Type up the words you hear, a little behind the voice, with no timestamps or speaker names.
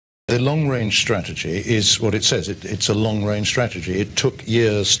The long-range strategy is what it says. It's a long-range strategy. It took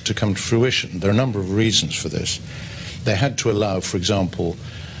years to come to fruition. There are a number of reasons for this. They had to allow, for example,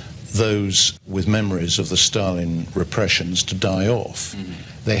 those with memories of the Stalin repressions to die off.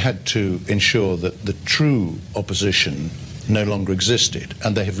 They had to ensure that the true opposition no longer existed,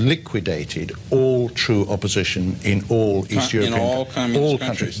 and they have liquidated all true opposition in all East European all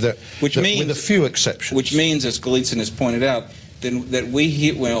countries. Which means, with a few exceptions. Which means, as Golitsyn has pointed out, that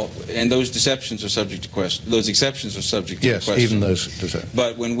and those deceptions are subject to question. Those exceptions are subject to question. Yes, even those.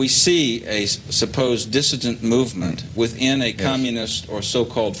 But when we see a supposed dissident movement within a communist or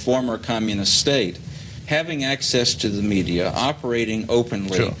so-called former communist state, having access to the media, operating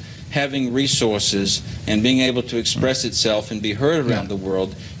openly, having resources, and being able to express itself and be heard around the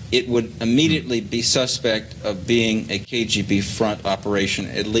world, it would immediately be suspect of being a KGB front operation,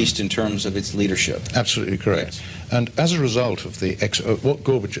 at least in terms of its leadership. Absolutely correct. Yes. And as a result of what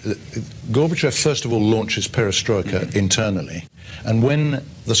Gorbachev first of all launches perestroika internally, and when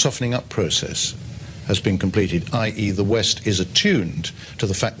the softening up process has been completed, i.e. the West is attuned to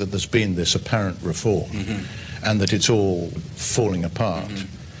the fact that there's been this apparent reform and that it's all falling apart,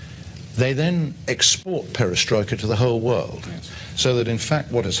 they then export perestroika to the whole world. So that in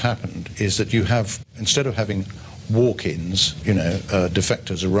fact what has happened is that you have, instead of having walk-ins,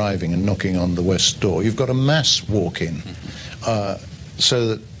 defectors arriving and knocking on the West door, you've got a mass walk-in, so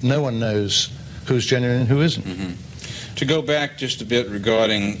that no one knows who's genuine and who isn't. To go back just a bit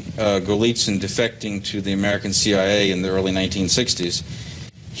regarding Golitsyn defecting to the American CIA in the early 1960s,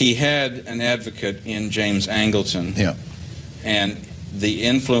 he had an advocate in James Angleton, and the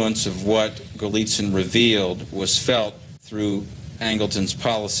influence of what Golitsyn revealed was felt through Angleton's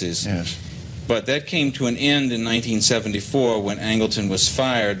policies. But that came to an end in 1974 when Angleton was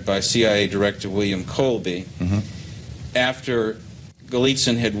fired by CIA Director William Colby after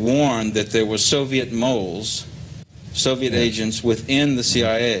Golitsyn had warned that there were Soviet moles, Soviet agents within the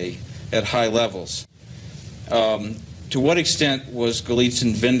CIA at high levels. To what extent was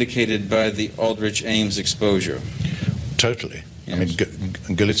Golitsyn vindicated by the Aldrich Ames exposure? Totally. I mean,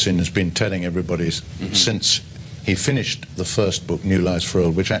 Golitsyn has been telling everybody since he finished the first book, New Lies for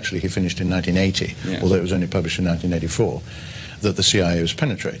Old, which actually he finished in 1980, although it was only published in 1984, that the CIA was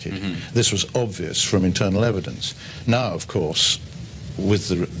penetrated. This was obvious from internal evidence. Now, of course, with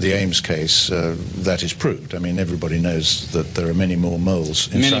the Ames case, that is proved. I mean, everybody knows that there are many more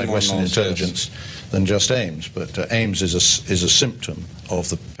moles inside Western intelligence than just Ames, but Ames is a symptom of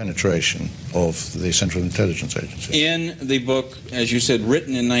the penetration of the Central Intelligence Agency. In the book, as you said,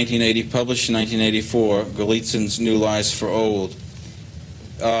 written in 1980, published in 1984, Golitsyn's New Lies for Old,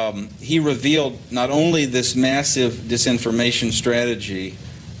 he revealed not only this massive disinformation strategy,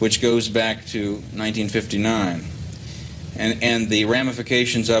 which goes back to 1959, and the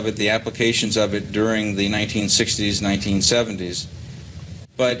ramifications of it, the applications of it during the 1960s, 1970s,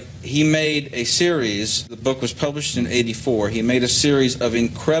 but he made a series, the book was published in '84, he made a series of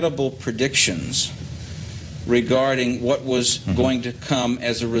incredible predictions regarding what was going to come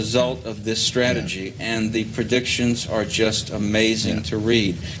as a result of this strategy, and the predictions are just amazing to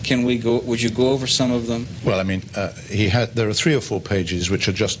read. Would you go over some of them? Well, I mean, there are 3 or 4 pages which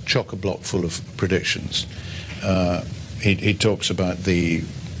are just chock-a-block full of predictions. He talks about the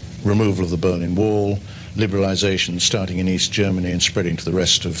removal of the Berlin Wall, liberalization starting in East Germany and spreading to the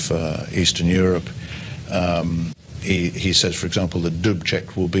rest of Eastern Europe. He says, for example, that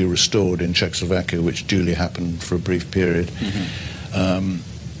Dubček will be restored in Czechoslovakia, which duly happened for a brief period. And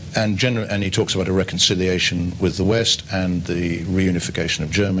he talks about a reconciliation with the West and the reunification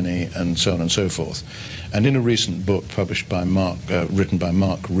of Germany and so on and so forth. And in a recent book published by written by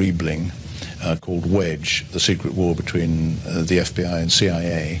Mark Riebling, called Wedge, The Secret War Between the FBI and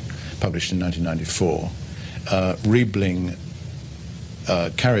CIA, published in 1994, Riebling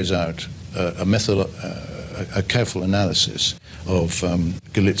carries out a careful analysis of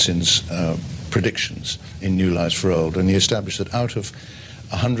Golitsyn's predictions in New Lies for Old, and he established that out of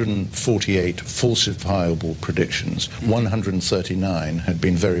 148 falsifiable predictions, 139 had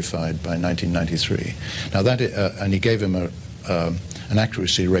been verified by 1993. Now that, and he gave him an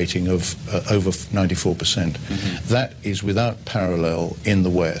accuracy rating of over 94%. That is without parallel in the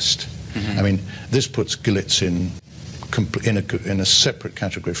West. I mean, this puts Golitsyn in a separate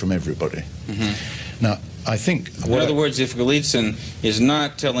category from everybody. Now, I think, in other words, if Golitsyn is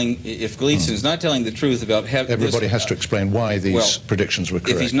not telling, the truth about everybody has to explain why these predictions were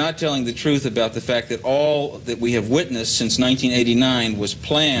correct. If he's not telling the truth about the fact that all that we have witnessed since 1989 was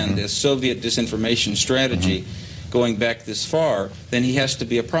planned as Soviet disinformation strategy going back this far, then he has to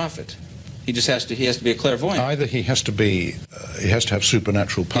be a prophet. He just has to be a clairvoyant. Either he has to have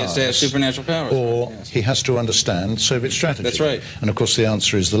supernatural powers. He has to have supernatural powers. Or he has to understand Soviet strategy. That's right. And of course the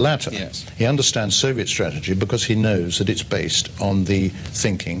answer is the latter. Yes. He understands Soviet strategy because he knows that it's based on the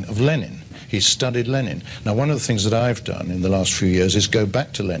thinking of Lenin. He's studied Lenin. Now, one of the things that I've done in the last few years is go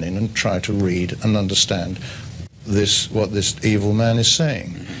back to Lenin and try to read and understand what this evil man is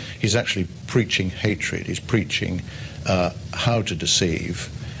saying. He's actually preaching hatred. He's preaching how to deceive,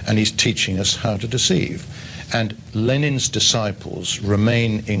 and he's teaching us how to deceive. And Lenin's disciples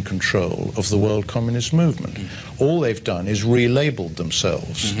remain in control of the world communist movement. All they've done is relabeled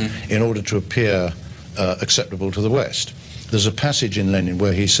themselves in order to appear acceptable to the West. There's a passage in Lenin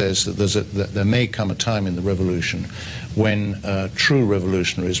where he says that there may come a time in the revolution when true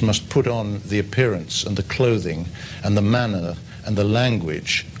revolutionaries must put on the appearance and the clothing and the manner and the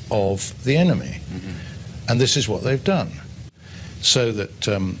language of the enemy. And this is what they've done. So that,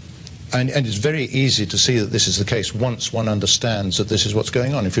 and it's very easy to see that this is the case once one understands that this is what's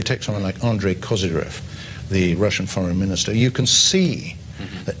going on. If you take someone like Andrei Kozyrev, the Russian foreign minister, you can see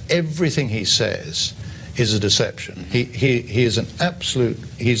that everything he says is a deception. He is an absolute,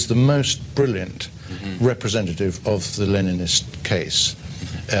 he's the most brilliant representative of the Leninist case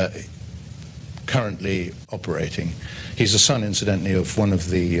currently operating. He's the son, incidentally, of one of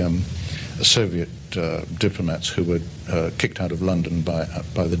the Soviet diplomats who were kicked out of London by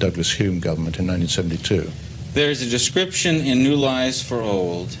the Douglas Hume government in 1972. There's a description in New Lies for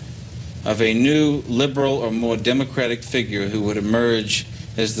Old of a new liberal or more democratic figure who would emerge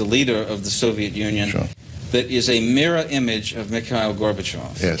as the leader of the Soviet Union. Sure. That is a mirror image of Mikhail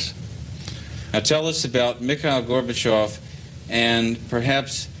Gorbachev. Yes. Now tell us about Mikhail Gorbachev and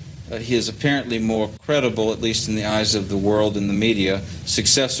perhaps his apparently more credible, at least in the eyes of the world and the media,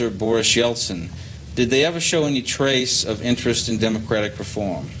 successor Boris Yeltsin. Did they ever show any trace of interest in democratic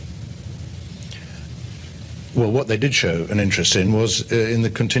reform? Well, what they did show an interest in was in the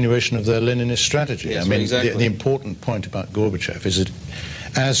continuation of their Leninist strategy. Yes, I mean, exactly. the important point about Gorbachev is that,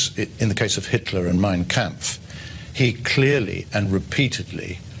 as in the case of Hitler and Mein Kampf, he clearly and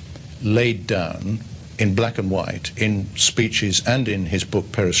repeatedly laid down in black and white, in speeches and in his book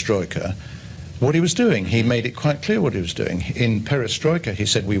Perestroika, what he was doing. He made it quite clear what he was doing. In Perestroika, he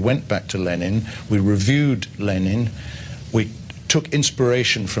said, we went back to Lenin, we reviewed Lenin, we took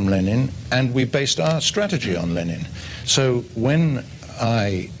inspiration from Lenin, and we based our strategy on Lenin. So when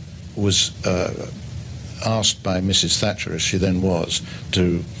I was asked by Mrs. Thatcher, as she then was,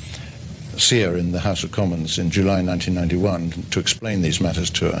 to see her in the House of Commons in July 1991 to explain these matters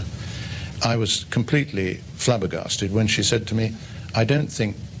to her, I was completely flabbergasted when she said to me, I don't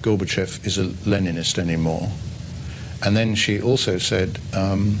think Gorbachev is a Leninist anymore. And then she also said,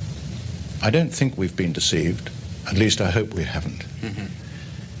 I don't think we've been deceived, at least I hope we haven't.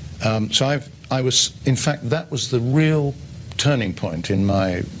 So I was, in fact, that was the real turning point in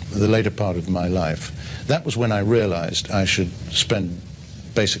the later part of my life. That was when I realized I should spend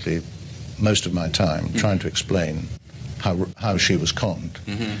basically most of my time trying to explain how she was conned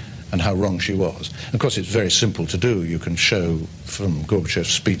and how wrong she was. Of course, it's very simple to do. You can show from Gorbachev's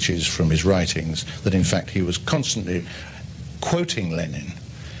speeches, from his writings, that in fact he was constantly quoting Lenin.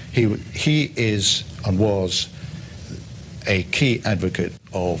 He is and was a key advocate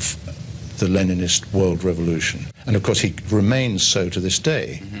of the Leninist world revolution. And of course he remains so to this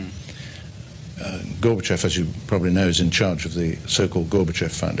day. Gorbachev, as you probably know, is in charge of the so-called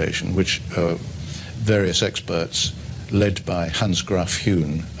Gorbachev Foundation, which various experts, led by Hans Graf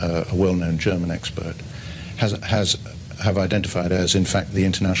Hune, a well-known German expert, have identified as, in fact, the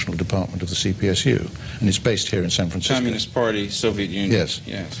international department of the CPSU. And it's based here in San Francisco. Communist Party, Soviet Union. Yes.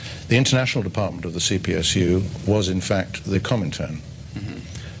 Yes. The international department of the CPSU was, in fact, the Comintern.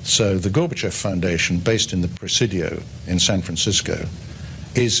 So the Gorbachev Foundation, based in the Presidio in San Francisco,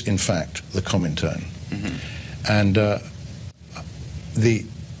 is, in fact, the Comintern. And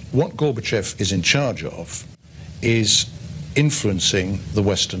what Gorbachev is in charge of is influencing the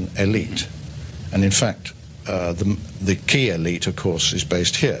Western elite. And in fact, the key elite, of course, is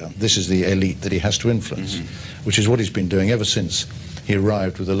based here. This is the elite that he has to influence, which is what he's been doing ever since he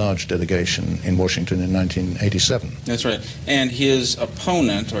arrived with a large delegation in Washington in 1987. That's right. And his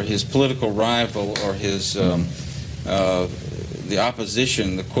opponent, or his political rival, or his the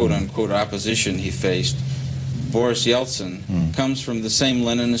opposition, the quote-unquote opposition he faced, Boris Yeltsin, comes from the same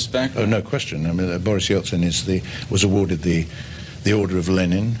Leninist background. Oh, no question. I mean, Boris Yeltsin was awarded the Order of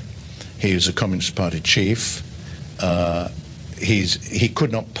Lenin. He is a Communist Party chief. He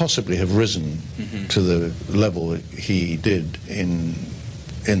could not possibly have risen to the level he did in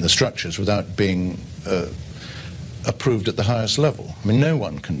the structures without being approved at the highest level. I mean, no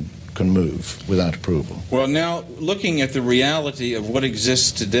one can can move without approval. Well, now, looking at the reality of what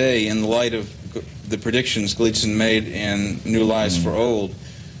exists today in the light of the predictions Golitsyn made in New Lies for Old,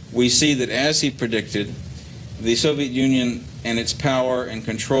 we see that, as he predicted, the Soviet Union and its power and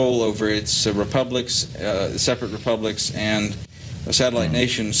control over its republics, separate republics, and satellite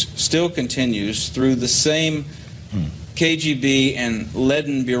nations still continues through the same KGB and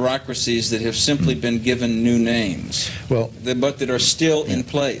leaden bureaucracies that have simply been given new names, but that are still in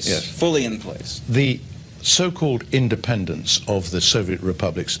place, fully in place. The so-called independence of the Soviet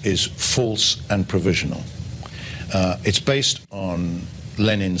republics is false and provisional. It's based on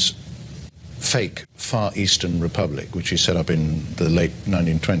Lenin's fake Far Eastern Republic, which he set up in the late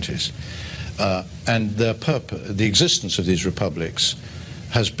 1920s. And the existence of these republics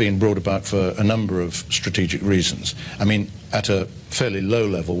has been brought about for a number of strategic reasons. I mean, at a fairly low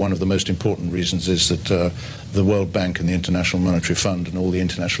level, one of the most important reasons is that the World Bank and the International Monetary Fund and all the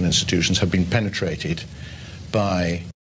international institutions have been penetrated by